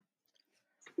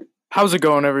How's it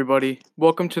going, everybody?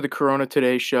 Welcome to the Corona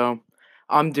Today show.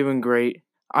 I'm doing great.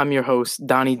 I'm your host,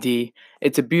 Donnie D.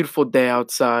 It's a beautiful day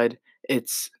outside.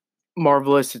 It's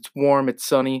marvelous. It's warm. It's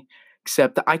sunny.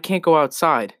 Except I can't go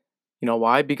outside. You know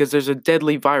why? Because there's a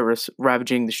deadly virus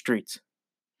ravaging the streets.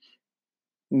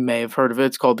 You may have heard of it.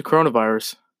 It's called the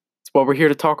coronavirus. It's what we're here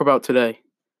to talk about today.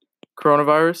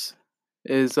 Coronavirus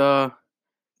is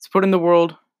it's putting the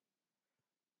world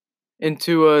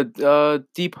into a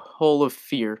deep hole of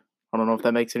fear. I don't know if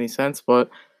that makes any sense, but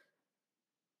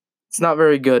it's not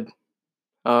very good.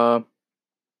 Uh,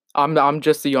 I'm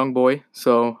just a young boy,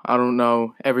 so I don't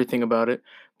know everything about it.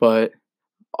 But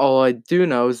all I do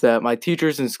know is that my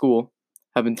teachers in school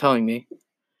have been telling me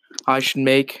I should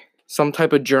make some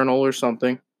type of journal or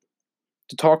something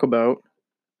to talk about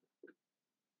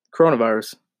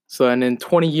coronavirus. So then in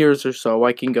 20 years or so,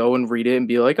 I can go and read it and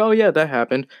be like, "Oh yeah, that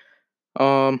happened."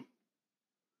 Um,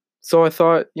 so I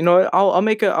thought, I'll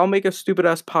make a stupid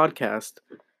ass podcast.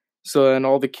 So then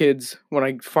all the kids, when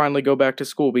I finally go back to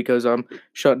school, because I'm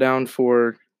shut down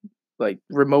for like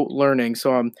remote learning,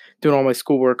 so I'm doing all my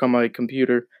schoolwork on my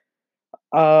computer.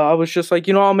 I was just like,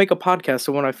 I'll make a podcast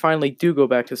so when I finally do go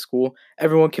back to school,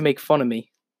 everyone can make fun of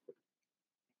me.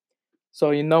 So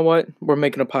you know what? We're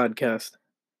making a podcast,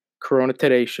 Corona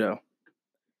Today Show.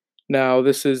 Now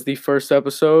this is the first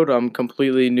episode. I'm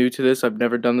completely new to this. I've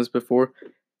never done this before,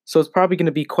 so it's probably going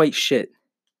to be quite shit.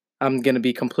 I'm going to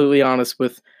be completely honest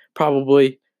with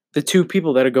probably the two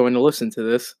people that are going to listen to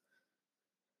this,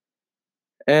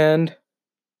 and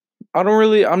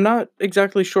I'm not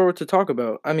exactly sure what to talk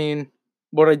about. I mean,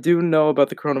 what I do know about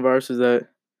the coronavirus is that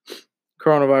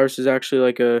coronavirus is actually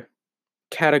like a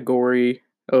category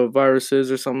of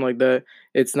viruses or something like that.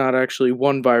 It's not actually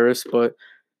one virus, but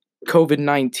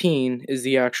COVID-19 is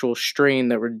the actual strain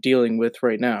that we're dealing with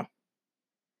right now.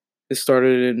 It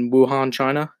started in Wuhan,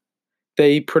 China.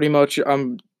 They pretty much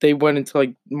they went into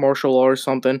like martial law or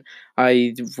something.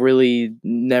 I really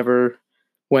never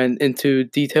went into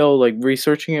detail like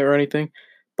researching it or anything,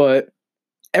 but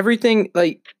everything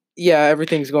like yeah,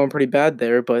 everything's going pretty bad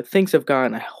there, but things have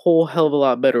gotten a whole hell of a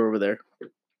lot better over there.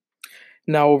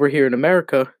 Now over here in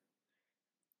America,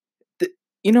 th-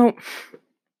 you know,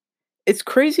 it's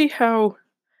crazy how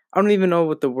I don't even know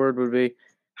what the word would be.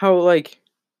 How like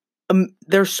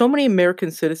there's so many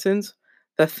American citizens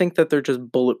that think that they're just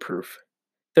bulletproof.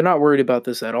 They're not worried about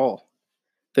this at all.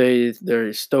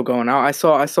 They're still going out. I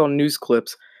saw news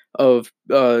clips of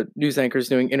news anchors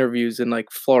doing interviews in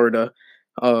like Florida.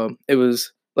 It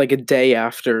was like a day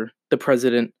after the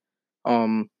president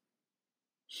um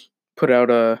put out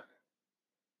a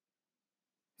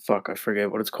fuck, I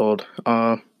forget what it's called.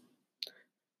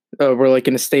 We're like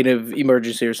in a state of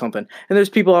emergency or something, and there's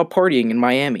people out partying in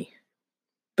Miami.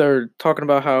 They're talking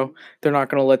about how they're not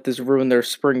gonna let this ruin their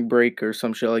spring break or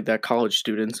some shit like that. College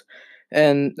students,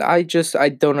 and I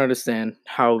don't understand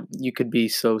how you could be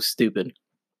so stupid.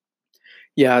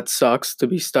 Yeah, it sucks to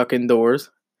be stuck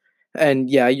indoors, and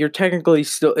yeah, you're technically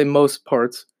still in most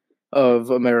parts of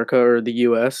America or the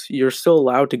U.S. You're still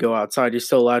allowed to go outside. You're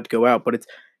still allowed to go out, but it's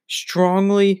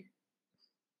strongly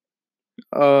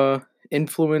uh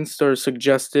influenced or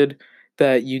suggested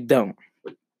that you don't.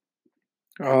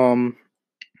 Um,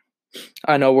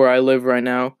 I know where I live right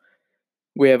now.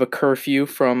 We have a curfew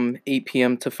from 8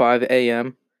 p.m. to 5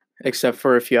 a.m. Except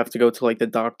for if you have to go to like the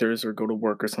doctors or go to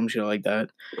work or some shit like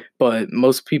that. But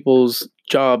most people's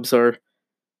jobs are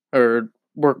or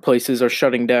workplaces are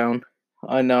shutting down.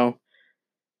 I know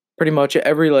pretty much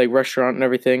every like restaurant and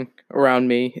everything around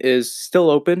me is still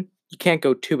open. You can't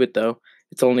go to it though.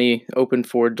 It's only open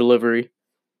for delivery.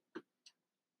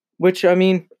 Which I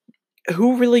mean,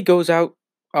 who really goes out?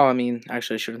 Oh, I mean,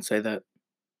 actually, I shouldn't say that.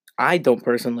 I don't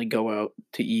personally go out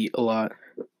to eat a lot.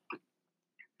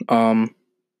 Um,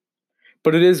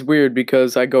 but it is weird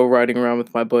because I go riding around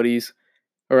with my buddies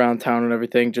around town and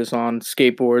everything, just on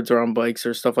skateboards or on bikes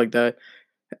or stuff like that.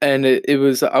 And it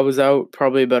was I was out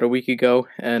probably about a week ago,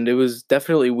 and it was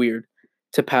definitely weird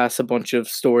to pass a bunch of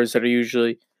stores that are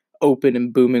usually open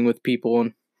and booming with people,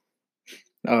 and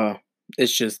uh,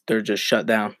 it's just they're just shut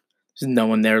down. There's no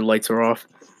one there. Lights are off.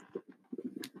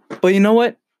 But you know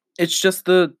what? It's just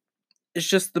the it's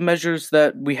just the measures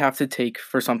that we have to take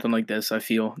for something like this. I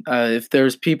feel if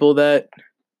there's people that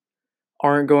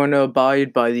aren't going to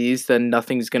abide by these, then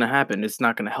nothing's going to happen. It's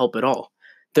not going to help at all.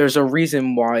 There's a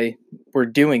reason why we're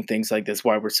doing things like this,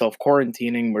 why we're self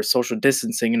quarantining, we're social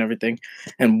distancing and everything,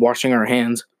 and washing our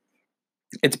hands.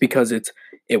 It's because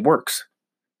it works.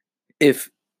 If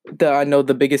I know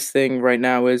the biggest thing right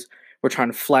now is we're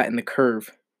trying to flatten the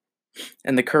curve,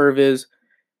 and the curve is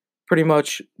pretty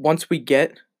much once we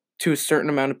get to a certain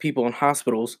amount of people in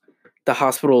hospitals, the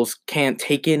hospitals can't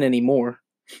take in anymore,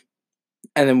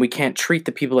 and then we can't treat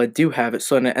the people that do have it,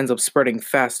 so then it ends up spreading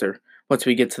faster. Once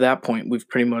we get to that point, we've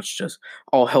pretty much just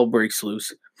all hell breaks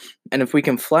loose. And if we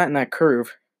can flatten that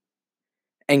curve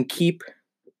and keep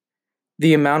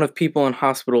the amount of people in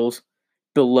hospitals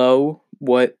below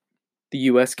what the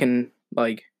US can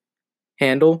like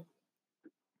handle,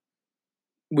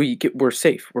 we're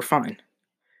safe. We're fine.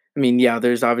 I mean, yeah,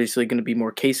 there's obviously going to be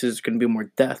more cases, going to be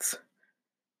more deaths,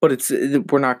 but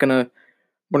we're not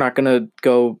gonna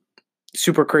go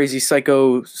super crazy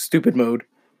psycho stupid mode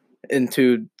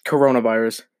into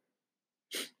coronavirus.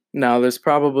 Now, there's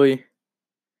probably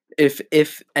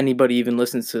if anybody even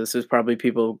listens to this, there's probably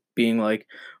people being like,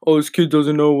 "Oh, this kid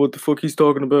doesn't know what the fuck he's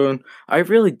talking about." And I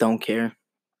really don't care.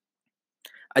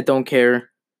 I don't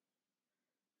care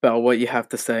about what you have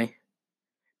to say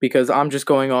because I'm just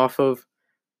going off of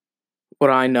what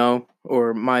I know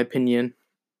or my opinion,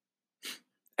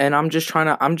 and I'm just trying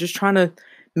to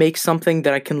make something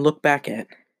that I can look back at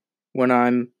when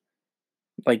I'm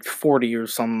like 40 or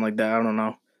something like that. I don't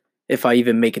know if I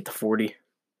even make it to 40.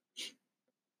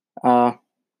 Uh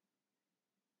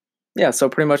yeah, so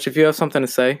pretty much if you have something to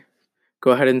say,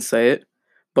 go ahead and say it,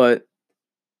 but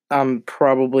I'm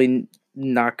probably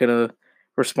not going to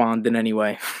respond in any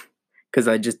way cuz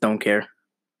I just don't care.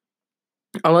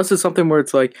 Unless it's something where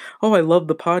it's like, "Oh, I love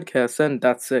the podcast," then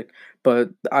that's sick. But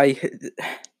I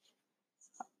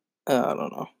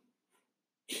don't know.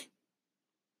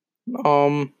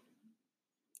 Um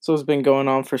so it's been going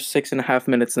on for 6.5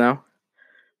 minutes now.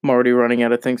 I'm already running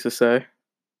out of things to say.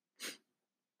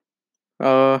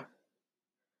 Uh,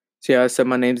 so yeah, I said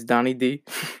my name's Donnie D.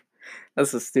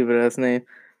 That's a stupid ass name.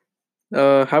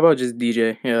 How about just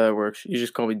DJ? Yeah, that works. You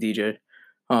just call me DJ.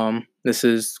 This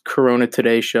is Corona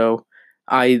Today Show.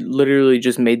 I literally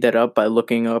just made that up by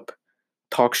looking up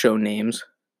talk show names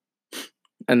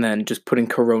and then just putting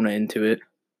Corona into it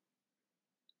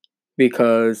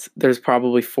because there's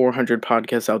probably 400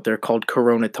 podcasts out there called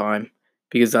Corona Time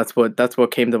because that's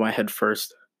what came to my head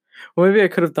first. Well, maybe I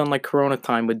could have done like Corona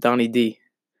Time with Donnie D.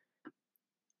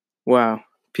 Wow,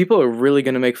 people are really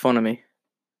gonna make fun of me.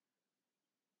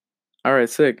 All right,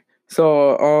 sick.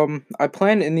 So, I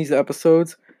plan in these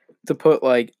episodes to put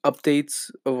like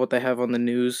updates of what they have on the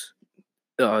news,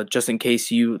 just in case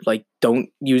you like don't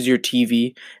use your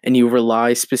TV and you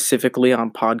rely specifically on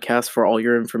podcasts for all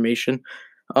your information.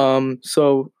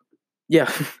 So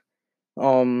yeah,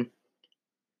 um,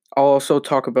 I'll also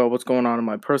talk about what's going on in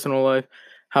my personal life.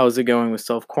 How is it going with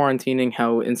self quarantining?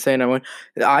 How insane I went.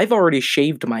 I've already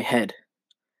shaved my head.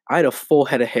 I had a full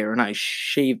head of hair and I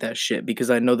shaved that shit because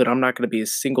I know that I'm not going to be a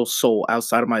single soul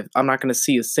outside of I'm not going to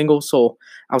see a single soul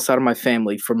outside of my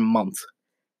family for months.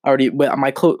 I already,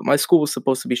 my school was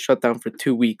supposed to be shut down for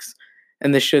 2 weeks,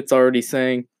 and this shit's already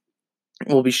saying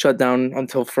we'll be shut down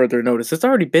until further notice. It's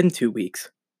already been 2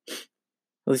 weeks.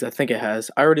 At least I think it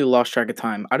has. I already lost track of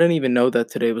time. I didn't even know that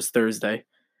today was Thursday.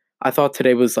 I thought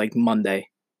today was like Monday.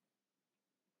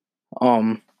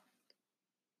 Um,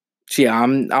 so yeah,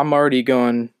 I'm already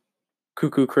going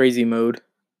cuckoo crazy mode.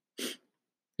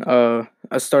 I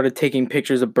started taking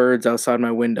pictures of birds outside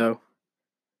my window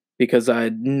because I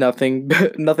had nothing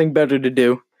nothing better to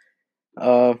do.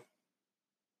 Uh,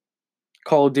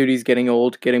 Call of Duty's getting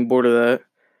old, getting bored of that.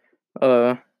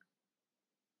 Uh,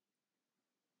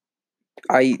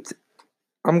 I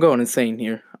I'm going insane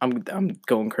here. I'm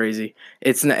going crazy.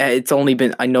 It's only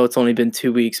been I know it's only been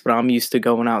 2 weeks, but I'm used to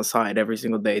going outside every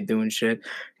single day doing shit.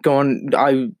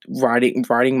 I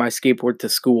riding my skateboard to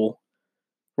school,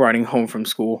 riding home from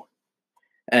school,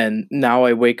 and now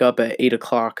I wake up at 8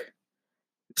 o'clock,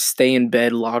 stay in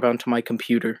bed, log onto my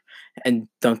computer, and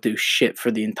don't do shit for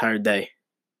the entire day.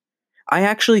 I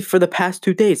actually, for the past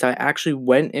 2 days, I actually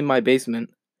went in my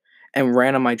basement and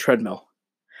ran on my treadmill.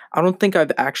 I don't think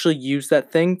I've actually used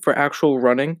that thing for actual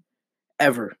running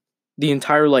ever. The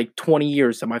entire like 20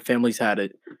 years that my family's had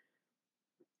it.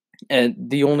 And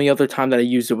the only other time that I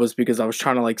used it was because I was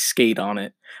trying to like skate on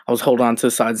it. I was holding on to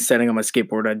the side and standing on my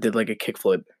skateboard. I did like a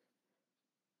kickflip.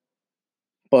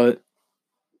 But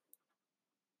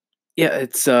yeah,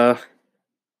 it's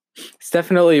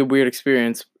definitely a weird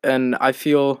experience, and I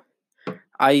feel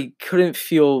I couldn't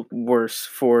feel worse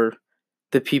for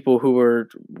the people who were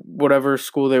whatever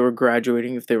school they were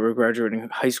graduating, if they were graduating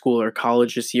high school or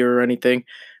college this year or anything,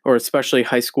 or especially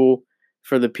high school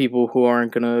for the people who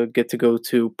aren't gonna get to go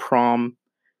to prom.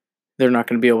 They're not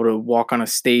gonna be able to walk on a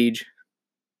stage.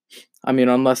 I mean,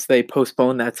 unless they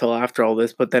postpone that till after all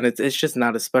this, but then it's just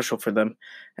not as special for them.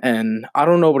 And I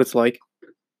don't know what it's like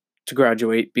to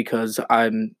graduate because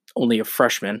I'm only a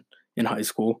freshman in high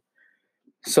school.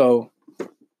 So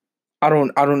I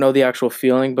don't know the actual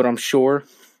feeling, but I'm sure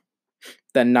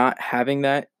that not having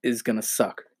that is gonna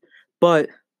suck. But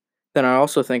then I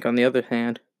also think on the other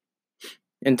hand,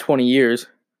 in 20 years,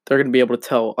 they're gonna be able to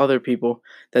tell other people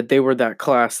that they were that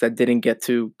class that didn't get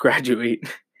to graduate.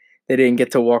 They didn't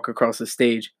get to walk across the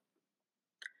stage.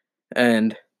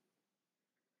 And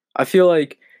I feel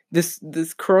like this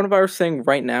coronavirus thing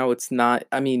right now, it's not,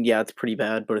 I mean, yeah, it's pretty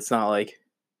bad, but it's not like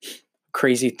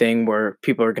crazy thing where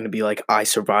people are gonna be like, I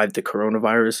survived the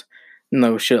coronavirus.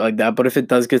 No shit like that. But if it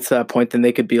does get to that point, then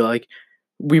they could be like,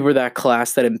 we were that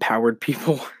class that empowered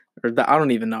people. Or that I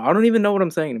don't even know. I don't even know what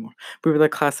I'm saying anymore. We were that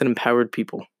class that empowered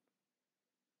people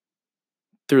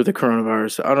through the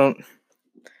coronavirus.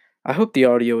 I hope the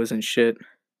audio isn't shit.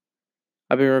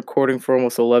 I've been recording for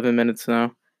almost 11 minutes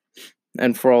now,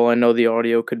 and for all I know, the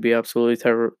audio could be absolutely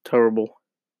terrible.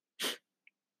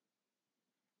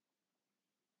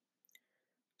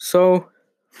 So,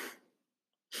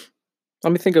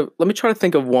 let me try to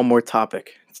think of one more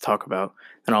topic to talk about,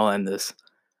 and I'll end this.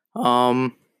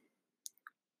 Um,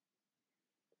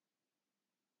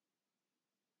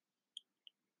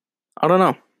 I don't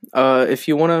know. If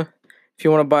you wanna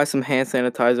buy some hand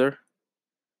sanitizer,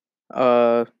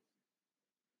 uh,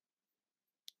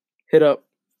 hit up,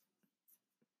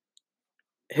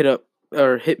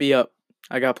 hit me up.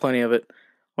 I got plenty of it.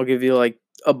 I'll give you like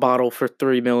a bottle for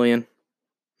 3 million.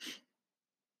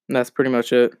 And that's pretty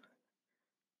much it.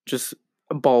 Just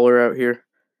a baller out here.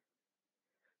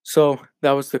 So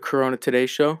that was the Corona Today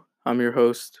show. I'm your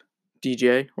host,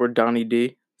 DJ, or Donnie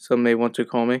D. Some may want to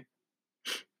call me.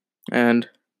 And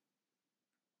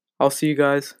I'll see you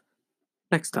guys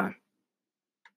next time.